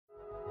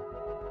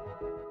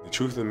The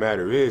truth of the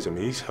matter is,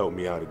 he's helped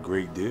me out a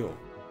great deal.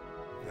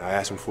 I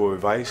asked him for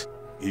advice,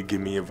 he'd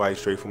give me advice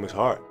straight from his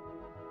heart.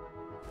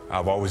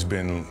 I've always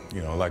been,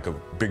 like a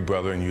big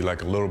brother and you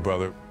like a little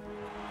brother.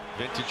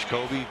 Vintage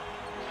Kobe,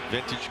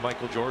 vintage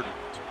Michael Jordan.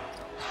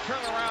 Turn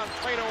around,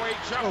 fadeaway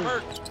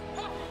jumper.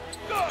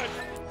 Good.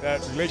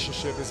 That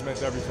relationship has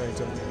meant everything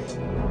to me.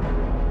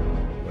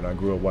 When I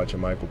grew up watching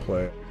Michael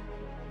play,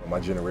 my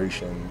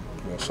generation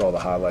saw the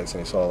highlights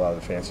and they saw a lot of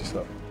the fancy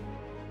stuff.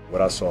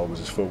 What I saw was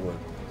his footwork.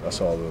 I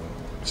saw the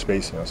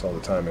spacing, I saw the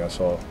timing, I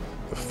saw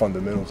the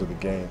fundamentals of the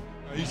game.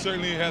 He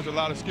certainly has a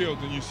lot of skills,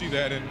 and you see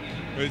that, and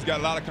he's got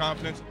a lot of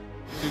confidence.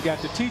 You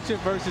got the teacher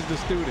versus the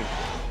student.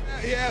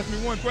 He asked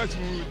me one question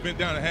when we went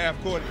down to half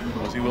court.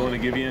 Was he willing to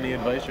give you any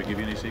advice or give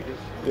you any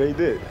secrets? Yeah, he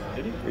did.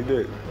 Did he? He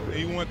did.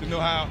 He wanted to know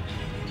how,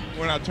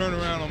 when I turn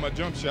around on my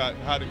jump shot,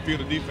 how to feel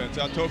the defense.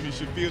 I told him you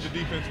should feel the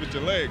defense with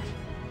your legs.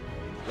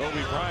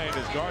 Kobe Bryant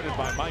is guarded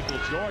by Michael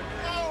Jordan.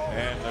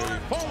 And the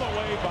pull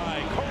away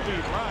by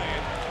Kobe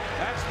Bryant.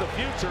 That's the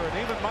future, and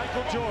even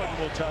Michael Jordan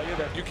will tell you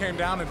that. You came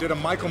down and did a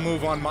Michael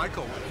move on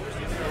Michael.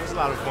 It was a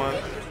lot of fun.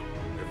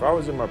 If I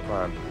was in my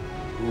prime,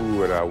 who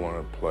would I want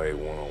to play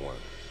one-on-one?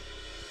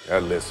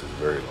 That list is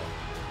very long.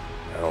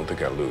 I don't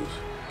think I lose,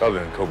 other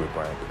than Kobe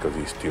Bryant, because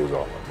he steals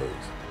all my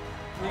moves.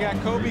 We got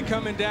Kobe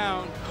coming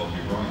down,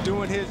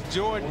 doing his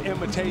Jordan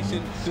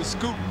imitation, the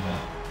scoop.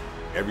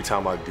 Every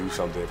time I do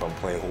something, if I'm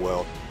playing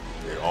well,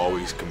 they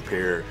always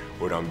compare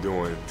what I'm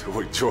doing to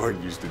what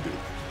Jordan used to do.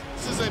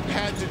 This is a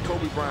patented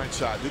Kobe Bryant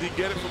shot. Did he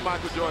get it from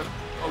Michael Jordan?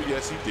 Oh,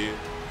 yes, he did.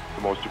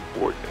 The most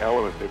important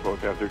element, they both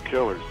have their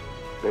killers.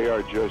 They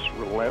are just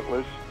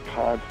relentless,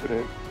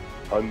 confident,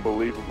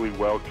 unbelievably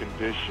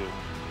well-conditioned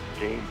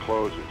game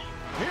closers.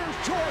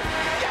 Here's Jordan.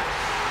 Yes!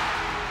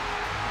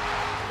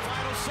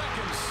 Final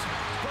seconds.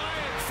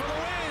 Bryant for the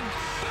win.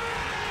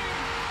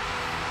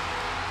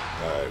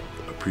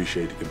 I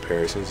appreciate the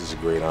comparisons. It's a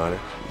great honor.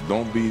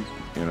 Don't be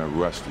in a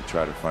rush to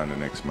try to find the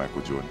next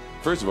Michael Jordan.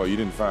 First of all, you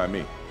didn't find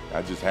me.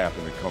 I just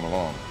happened to come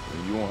along.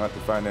 And you won't have to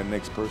find that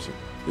next person.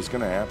 It's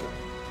going to happen.